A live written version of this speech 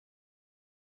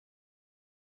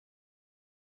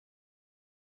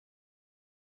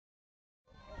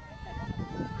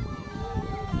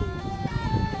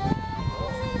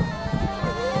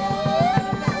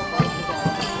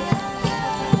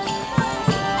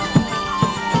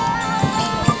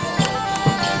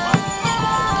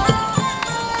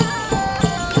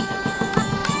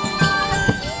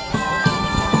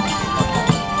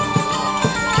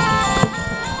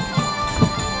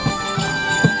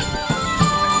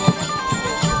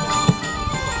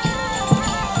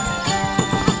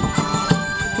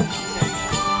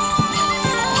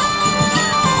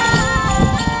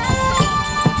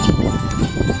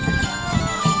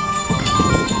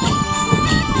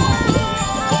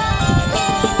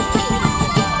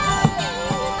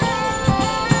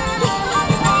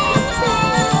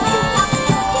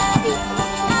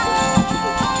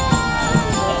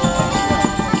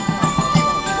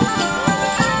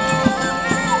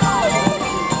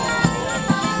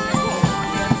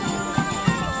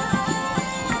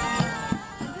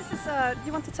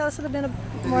us a little bit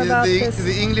more about this.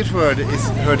 The English word is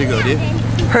Hurdy Gurdy.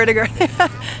 Hurdy Gurdy.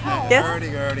 Yes? Hurdy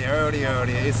Gurdy, Hurdy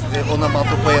Gurdy. It's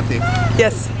onomatopoetic.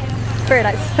 Yes. Very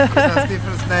nice. It has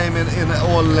different name in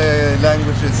all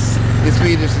languages. In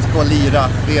Swedish it's called lira.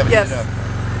 Yes.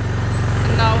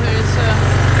 Now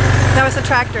Now it's a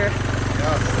tractor.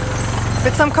 Yeah.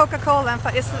 With some Coca-Cola.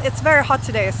 It's very hot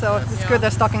today, so it's good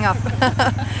they're stocking up.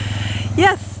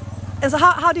 Yes. And so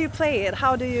how do you play it?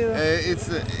 How do you? It's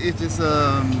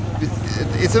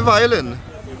a violin,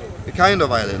 a kind of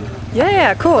violin.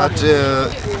 Yeah, cool. But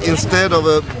instead of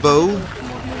a bow,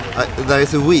 there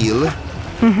is a wheel.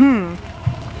 Mm-hmm.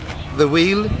 The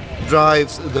wheel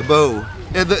drives the bow.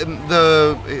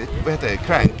 The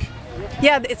crank.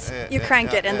 Yeah, it's you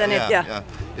crank it and then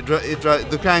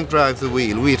the crank drives the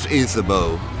wheel, which is a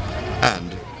bow,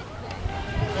 and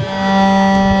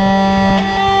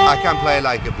I can play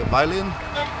like a violin.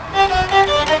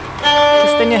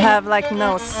 Because then you have like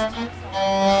notes.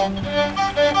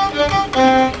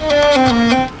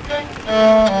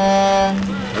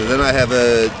 And then I have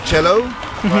a cello.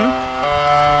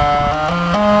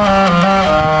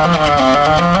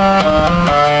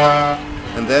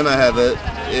 And then I have a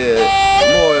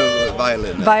more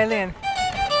violin. Violin.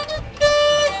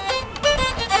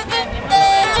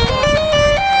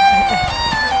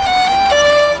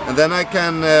 And then I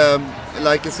can,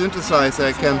 like a synthesizer,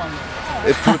 I can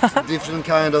put different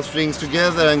kind of strings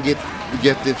together and get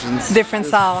different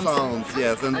sounds.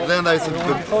 Yes, and then there's a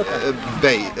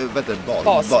bass.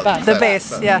 The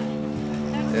bass, yeah.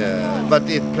 But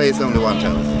it plays only one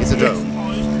tone. It's a drone.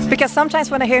 Because sometimes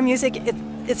when I hear music,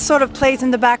 it sort of plays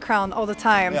in the background all the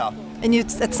time. Yeah. And you at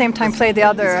the same time play the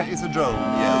other. It's a drone.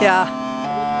 Yes. Yeah.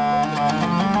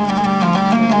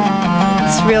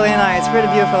 It's really nice, really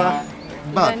beautiful.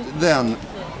 But then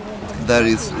there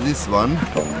is this one.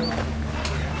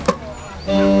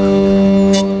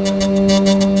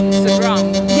 It's a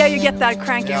drum. Yeah, you get that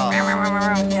cranking.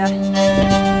 Yeah.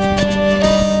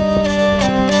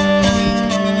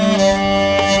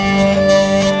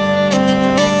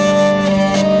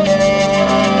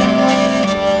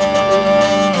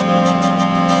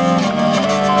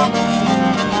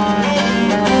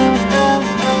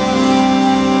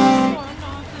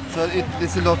 So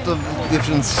it's a lot of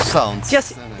different sounds.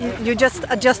 You just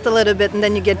adjust a little bit and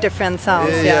then you get different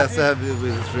sounds. Yes, I have with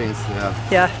the strings. Yeah.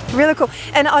 Yeah, really cool.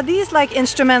 And are these like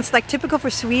instruments like typical for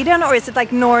Sweden, or is it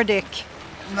like Nordic?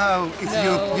 No, it's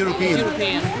European.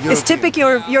 It's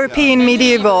typical European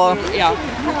medieval. Yeah.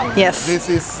 Yes.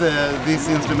 This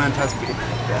instrument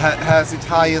has its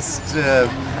highest,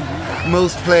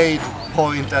 most played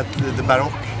point at the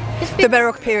Baroque. The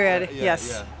Baroque period. Yes.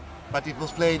 Yeah. But it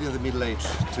was played in the Middle Age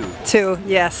too. Too.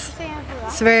 Yes.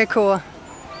 It's very cool.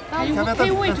 Can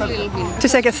you wait a little bit? 2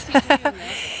 seconds.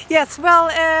 Yes, well,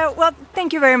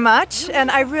 thank you very much,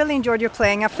 and I really enjoyed your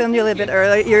playing. I filmed you a little bit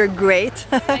earlier. You're great.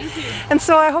 Thank you. And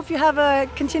so I hope you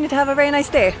continue to have a very nice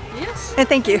day. Yes. And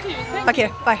thank you. Thank you. Okay,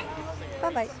 bye.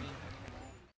 Bye bye.